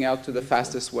pointing out to the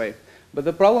fastest way. But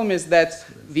the problem is that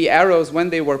the arrows, when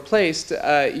they were placed,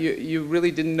 you really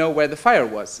didn't know where the fire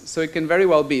was. So it can very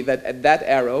well be that that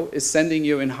arrow is sending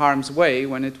you in harm's way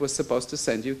when it was supposed to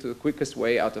send you to the quickest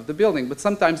way out of the building. But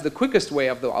sometimes the quickest way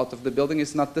out of the building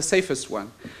is not the safest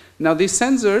one. Now, these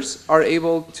sensors are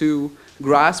able to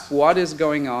grasp what is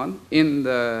going on in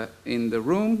the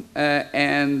room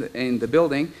and in the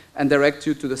building and direct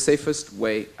you to the safest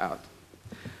way out.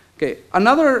 Okay,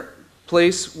 another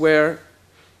place where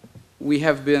we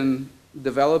have been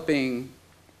developing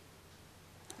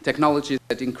technologies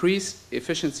that increase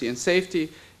efficiency and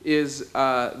safety is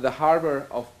the harbor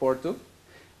of Porto.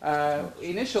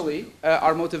 Initially,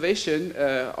 our motivation,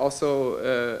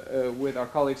 also with our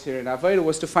colleagues here in Aveiro,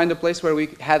 was to find a place where we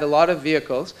had a lot of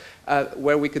vehicles,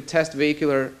 where we could test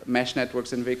vehicular mesh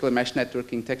networks and vehicular mesh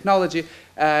networking technology.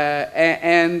 The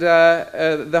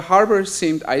harbor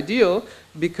seemed ideal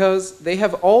because they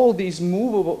have all these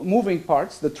moving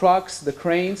parts, the trucks, the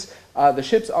cranes, the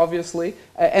ships, obviously,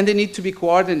 and they need to be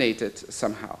coordinated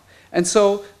somehow. And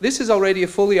so this is already a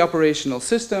fully operational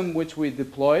system which we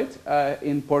deployed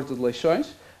in Porto de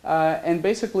Leixões, and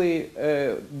basically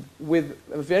with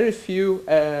very few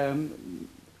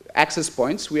access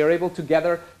points, we are able to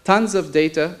gather tons of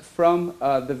data from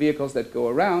the vehicles that go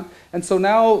around. And so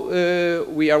now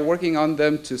we are working on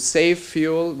them to save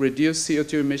fuel, reduce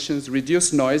CO2 emissions,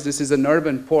 reduce noise. This is an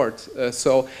urban port.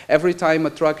 So every time a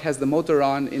truck has the motor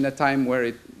on in a time where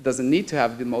it doesn't need to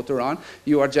have the motor on,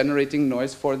 you are generating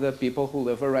noise for the people who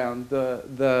live around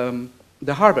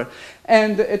the harbor.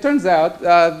 And it turns out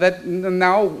that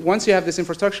now, once you have this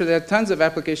infrastructure, there are tons of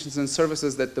applications and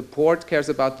services that the port cares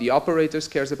about, the operators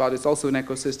cares about. It's also an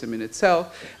ecosystem in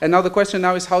itself. And now the question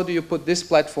now is, how do you put this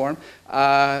platform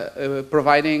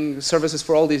providing services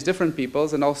for all these different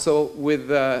peoples, and also with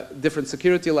different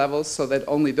security levels, so that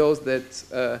only those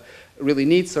that really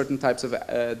need certain types of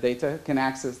data can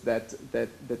access that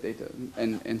data,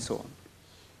 and so on.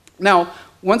 Now,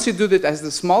 once you do that as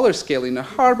the smaller scale in a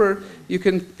harbor, you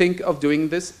can think of doing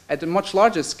this at a much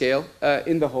larger scale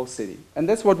in the whole city. And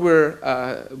that's what we're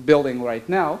building right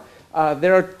now.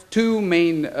 There are two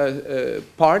main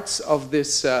parts of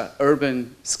this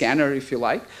urban scanner, if you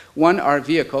like. One are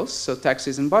vehicles, so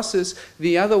taxis and buses.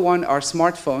 The other one are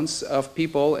smartphones of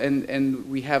people, and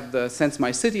we have the Sense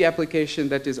My City application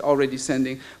that is already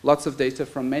sending lots of data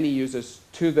from many users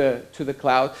to the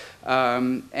cloud.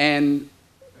 And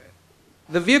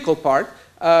the vehicle part,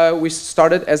 we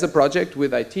started as a project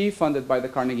with IT, funded by the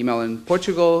Carnegie Mellon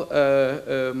Portugal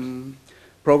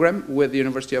program with the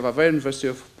University of Aveiro, University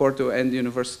of Porto, and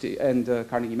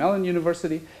Carnegie Mellon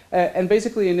University. And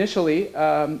basically, initially,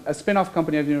 a spin-off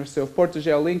company of the University of Porto,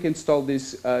 GeoLink, installed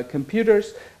these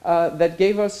computers that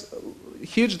gave us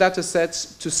huge data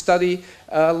sets to study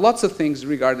lots of things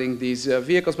regarding these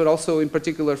vehicles, but also in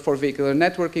particular for vehicular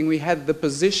networking. We had the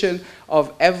position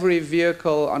of every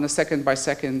vehicle on a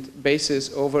second-by-second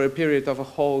basis over a period of a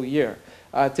whole year.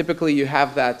 Typically, you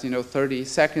have that, 30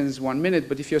 seconds, 1 minute,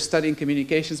 but if you're studying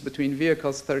communications between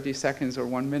vehicles, 30 seconds or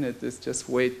 1 minute is just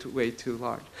way too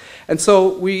large. And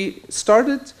so we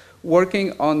started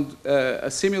working on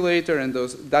a simulator and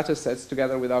those data sets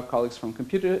together with our colleagues from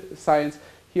computer science.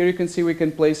 Here you can see we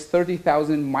can place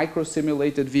 30,000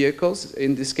 micro-simulated vehicles,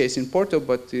 in this case in Porto,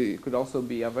 but it could also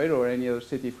be Aveiro or any other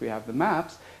city if we have the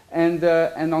maps. And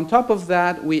on top of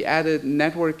that, we added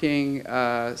networking,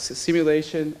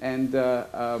 simulation, and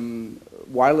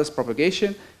wireless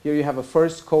propagation. Here you have a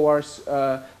first coarse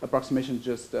approximation,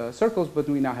 just circles, but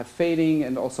we now have fading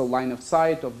and also line of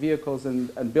sight of vehicles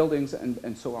and buildings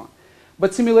and so on.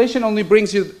 But simulation only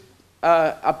brings you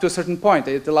up to a certain point.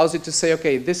 It allows you to say,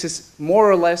 okay, this is more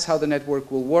or less how the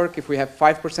network will work if we have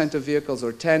 5% of vehicles,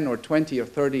 or 10, or 20, or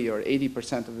 30, or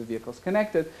 80% of the vehicles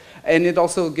connected. And it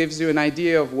also gives you an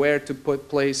idea of where to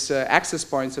place access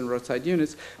points and roadside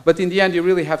units. But in the end, you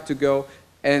really have to go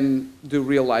and do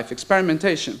real-life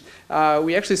experimentation.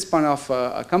 We actually spun off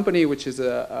a company which is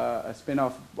a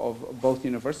spin-off of both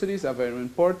universities, Aveiro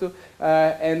and Porto,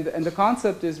 and the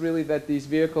concept is really that these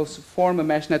vehicles form a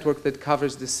mesh network that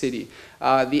covers the city.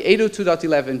 The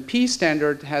 802.11p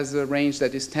standard has a range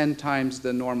that is 10 times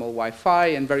the normal Wi-Fi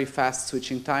and very fast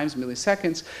switching times,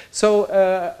 milliseconds.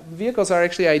 So vehicles are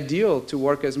actually ideal to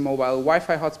work as mobile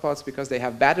Wi-Fi hotspots because they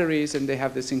have batteries and they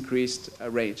have this increased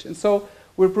range. And so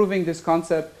we're proving this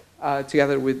concept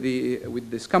together with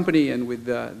this company and with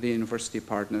the university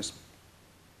partners.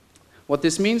 What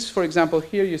this means, for example,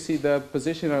 here you see the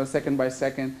position on a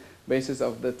second-by-second basis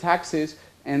of the taxis,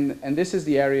 and this is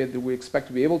the area that we expect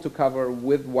to be able to cover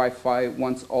with Wi-Fi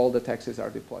once all the taxis are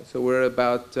deployed. So we're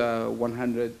about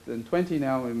 120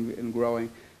 now and growing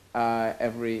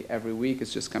every week.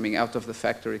 It's just coming out of the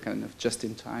factory kind of just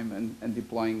in time and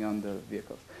deploying on the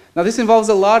vehicles. Now, this involves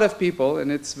a lot of people,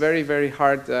 and it's very, very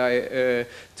hard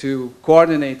to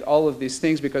coordinate all of these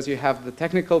things because you have the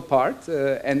technical part,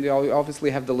 and you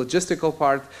obviously have the logistical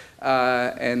part,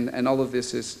 and all of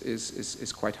this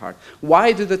is quite hard.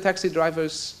 Why do the taxi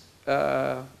drivers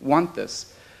want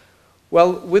this?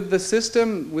 Well, with the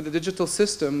system, with the digital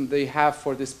system they have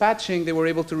for dispatching, they were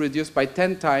able to reduce by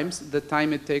 10 times the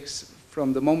time it takes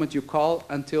from the moment you call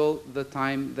until the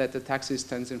time that the taxi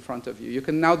stands in front of you. You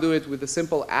can now do it with a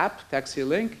simple app, Taxi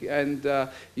Link, and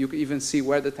you can even see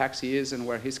where the taxi is and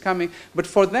where he's coming. But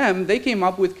for them, they came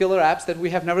up with killer apps that we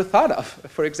have never thought of.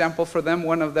 For example, for them,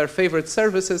 one of their favorite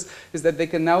services is that they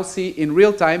can now see in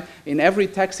real time in every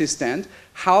taxi stand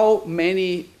how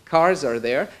many cars are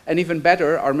there, and even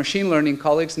better, our machine learning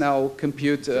colleagues now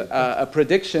compute a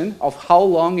prediction of how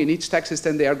long in each taxi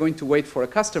stand they are going to wait for a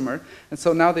customer, and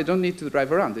so now they don't need to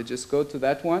drive around, they just go to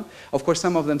that one. Of course,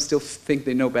 some of them still think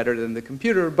they know better than the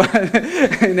computer, but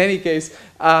in any case,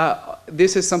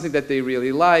 this is something that they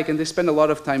really like, and they spend a lot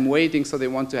of time waiting, so they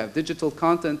want to have digital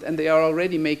content, and they are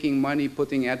already making money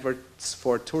putting advertising costs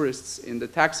for tourists in the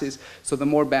taxis. So the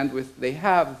more bandwidth they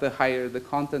have, the higher the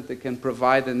content they can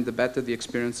provide and the better the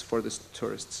experience for the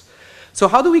tourists. So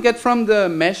how do we get from the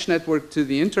mesh network to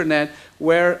the internet,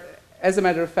 where, as a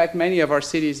matter of fact, many of our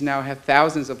cities now have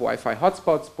thousands of Wi-Fi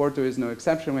hotspots. Porto is no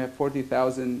exception. We have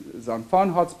 40,000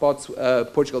 Zonfone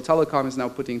hotspots. Portugal Telecom is now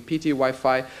putting PT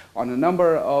Wi-Fi on a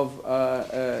number of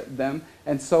them.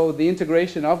 And so the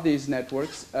integration of these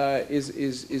networks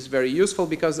is very useful,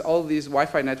 because all these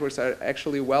Wi-Fi networks are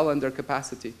actually well under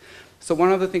capacity. So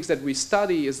one of the things that we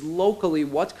study is locally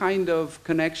what kind of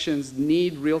connections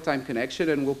need real-time connection,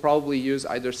 and we'll probably use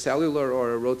either cellular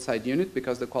or a roadside unit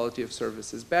because the quality of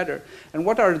service is better. And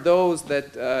what are those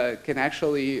that can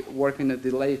actually work in a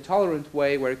delay-tolerant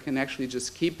way, where it can actually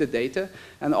just keep the data,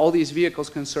 and all these vehicles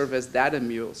can serve as data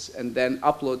mules and then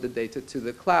upload the data to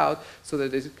the cloud so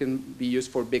that it can be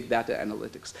used for big data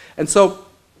analytics. And so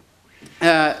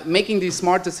making these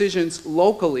smart decisions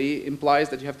locally implies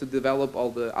that you have to develop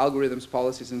all the algorithms,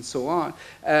 policies, and so on.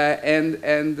 And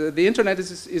the internet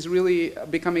is really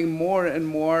becoming more and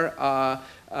more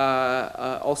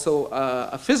also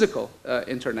a physical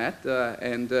internet.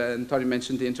 And António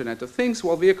mentioned the Internet of Things.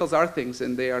 Well, vehicles are things,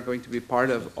 and they are going to be part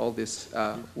of all this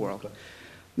world.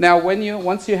 Now,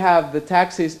 once you have the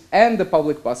taxis and the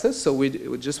public buses, so we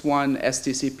just won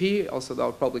STCP, also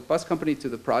our public bus company, to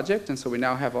the project, and so we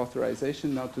now have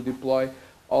authorization now to deploy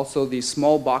also these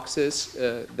small boxes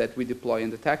that we deploy in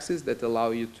the taxis that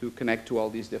allow you to connect to all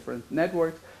these different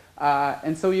networks.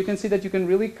 And so you can see that you can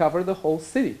really cover the whole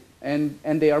city, and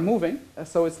they are moving,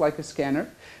 so it's like a scanner.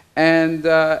 And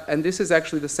this is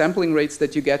actually the sampling rates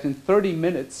that you get in 30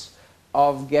 minutes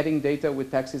of getting data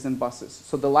with taxis and buses.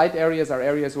 So the light areas are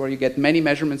areas where you get many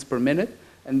measurements per minute,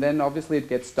 and then obviously it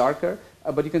gets darker.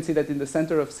 But you can see that in the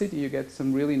center of city, you get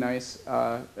some really nice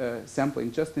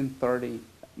sampling just in 30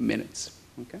 minutes.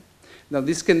 Okay? Now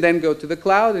this can then go to the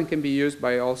cloud and can be used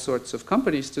by all sorts of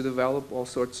companies to develop all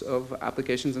sorts of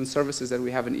applications and services that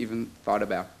we haven't even thought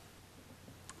about.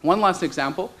 One last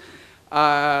example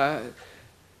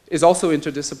is also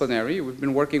interdisciplinary. We've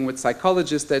been working with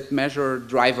psychologists that measure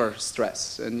driver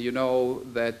stress. And you know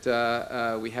that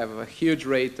we have a huge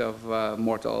rate of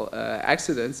mortal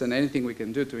accidents, and anything we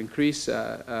can do to increase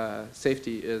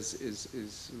safety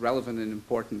is relevant and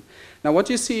important. Now what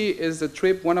you see is a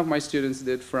trip one of my students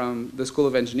did from the School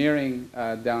of Engineering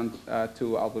down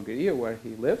to Albergaria, where he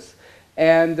lives.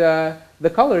 And the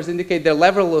colors indicate the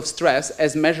level of stress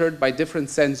as measured by different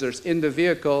sensors in the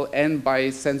vehicle and by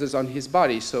sensors on his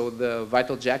body. So the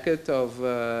vital jacket of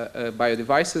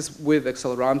biodevices with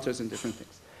accelerometers and different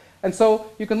things. And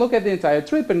so you can look at the entire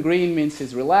trip, and green means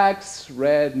he's relaxed,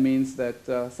 red means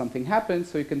that something happened.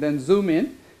 So you can then zoom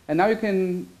in, and now you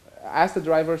can ask the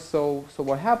driver, so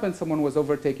what happened? Someone was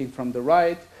overtaking from the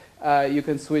right. You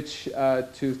can switch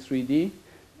to 3D.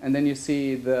 And then you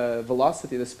see the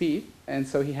velocity, the speed, and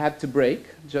so he had to brake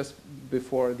just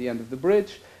before the end of the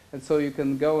bridge. And so you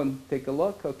can go and take a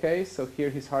look. Okay, so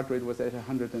here his heart rate was at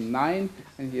 109,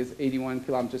 and he is 81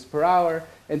 kilometers per hour.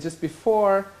 And just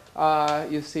before,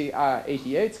 you see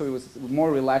 88, so he was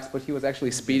more relaxed, but he was actually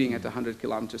speeding at 100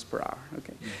 kilometers per hour.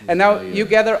 Okay, and now you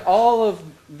gather all of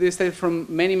this data from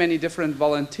many, many different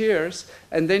volunteers,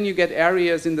 and then you get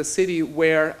areas in the city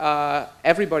where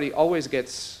everybody always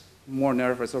gets more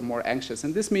nervous or more anxious.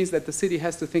 And this means that the city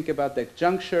has to think about that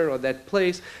juncture or that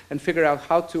place and figure out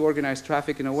how to organize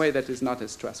traffic in a way that is not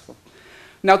as stressful.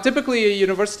 Now, typically a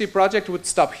university project would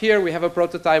stop here. We have a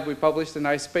prototype, we published a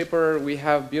nice paper, we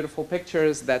have beautiful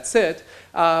pictures, that's it.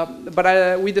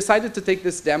 But we decided to take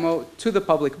this demo to the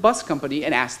public bus company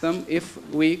and ask them if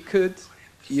we could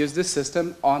use this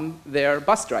system on their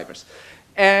bus drivers.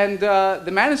 And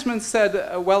the management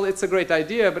said, well, it's a great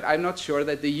idea, but I'm not sure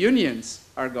that the unions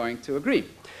are going to agree.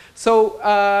 So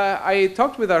I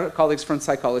talked with our colleagues from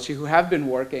psychology who have been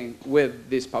working with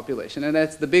this population, and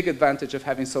that's the big advantage of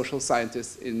having social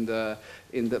scientists in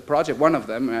the project. One of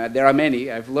them, there are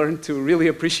many, I've learned to really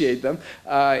appreciate them.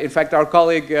 In fact, our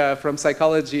colleague from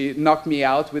psychology knocked me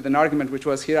out with an argument, which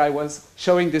was, here I was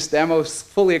showing this demo,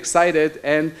 fully excited,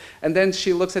 and then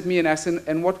she looks at me and asks,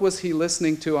 and what was he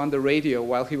listening to on the radio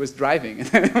while he was driving?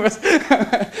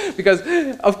 Because,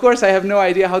 of course, I have no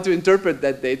idea how to interpret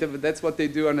that data, but that's what they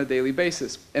do on a daily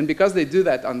basis. And because they do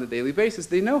that on a daily basis,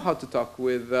 they know how to talk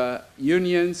with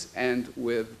unions and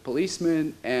with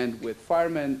policemen and with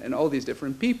firemen and all these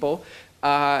different people,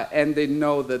 and they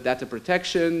know the data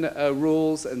protection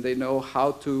rules, and they know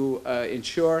how to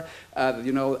ensure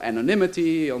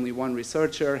anonymity. Only one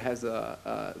researcher has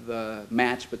the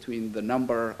match between the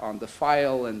number on the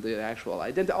file and the actual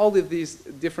identity. All of these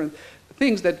different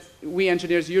things that we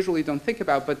engineers usually don't think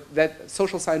about, but that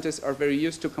social scientists are very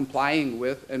used to complying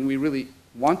with, and we really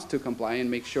want to comply and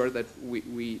make sure that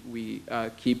we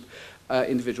keep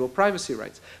individual privacy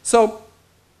rights. So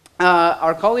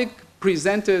our colleague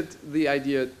presented the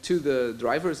idea to the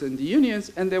drivers and the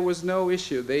unions, and there was no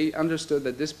issue. They understood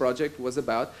that this project was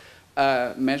about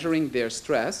measuring their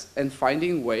stress and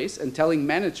finding ways and telling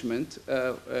management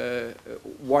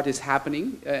what is happening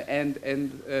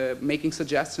and making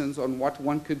suggestions on what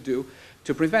one could do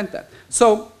to prevent that.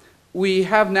 So we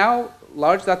have now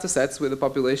large data sets with a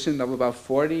population of about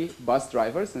 40 bus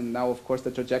drivers, and now of course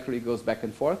the trajectory goes back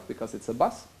and forth because it's a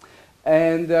bus.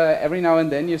 And every now and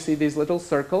then you see these little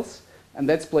circles, and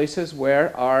that's places where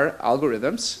our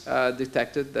algorithms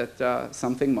detected that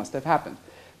something must have happened.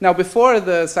 Now, before,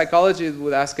 the psychologist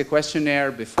would ask a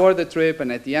questionnaire before the trip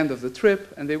and at the end of the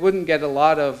trip, and they wouldn't get a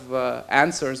lot of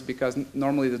answers because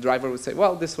normally the driver would say,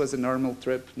 well, this was a normal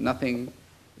trip, nothing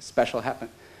special happened.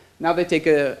 Now they take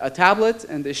a tablet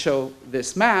and they show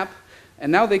this map,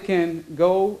 and now they can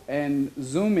go and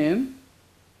zoom in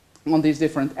on these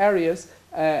different areas,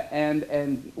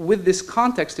 and with this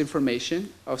context information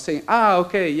of saying, ah,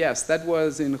 okay, yes, that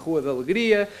was in Rua da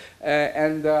Alegria,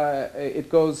 and it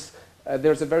goes,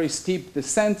 there's a very steep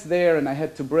descent there, and I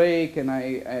had to brake, and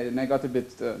I got a bit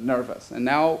nervous. And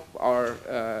now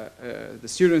the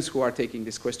students who are taking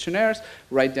these questionnaires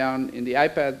write down in the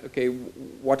iPad, okay,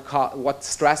 what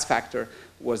stress factor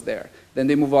was there. Then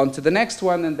they move on to the next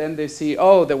one, and then they see,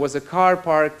 oh, there was a car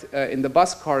parked in the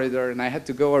bus corridor, and I had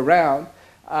to go around.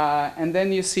 And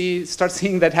then you start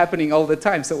seeing that happening all the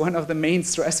time. So one of the main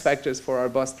stress factors for our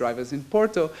bus drivers in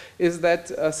Porto is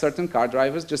that certain car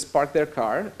drivers just park their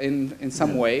car in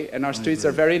some way, and our streets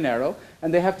are very narrow,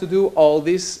 and they have to do all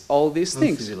these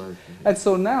things. And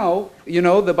so now, you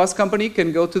know, the bus company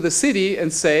can go to the city and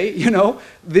say, you know,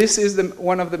 this is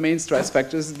one of the main stress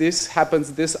factors, this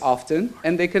happens this often,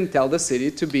 and they can tell the city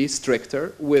to be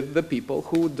stricter with the people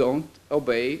who don't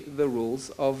obey the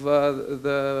rules of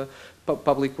the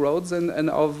public roads and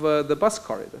of the bus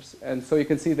corridors. And so you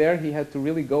can see there he had to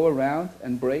really go around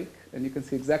and brake, and you can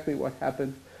see exactly what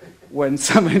happened when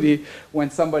somebody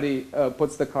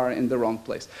puts the car in the wrong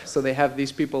place. So they have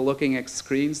these people looking at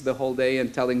screens the whole day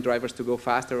and telling drivers to go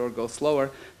faster or go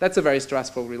slower. That's a very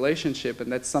stressful relationship, and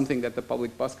that's something that the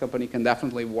public bus company can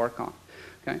definitely work on.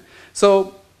 Okay?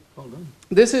 So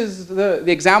this is the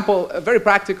example, a very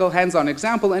practical, hands-on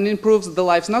example, and improves the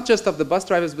lives not just of the bus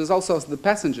drivers, but also of the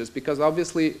passengers, because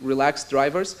obviously relaxed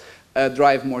drivers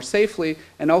drive more safely,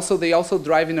 and also they also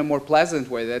drive in a more pleasant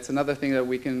way. That's another thing that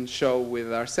we can show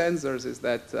with our sensors, is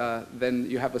that then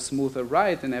you have a smoother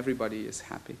ride and everybody is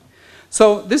happy.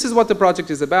 So this is what the project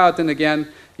is about, and again,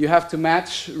 you have to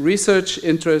match research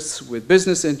interests with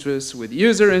business interests, with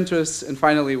user interests, and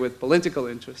finally with political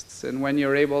interests. And when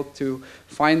you're able to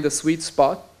find the sweet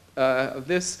spot of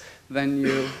this, then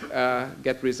you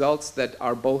get results that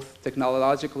are both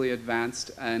technologically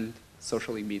advanced and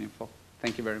socially meaningful.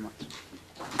 Thank you very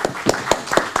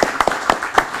much.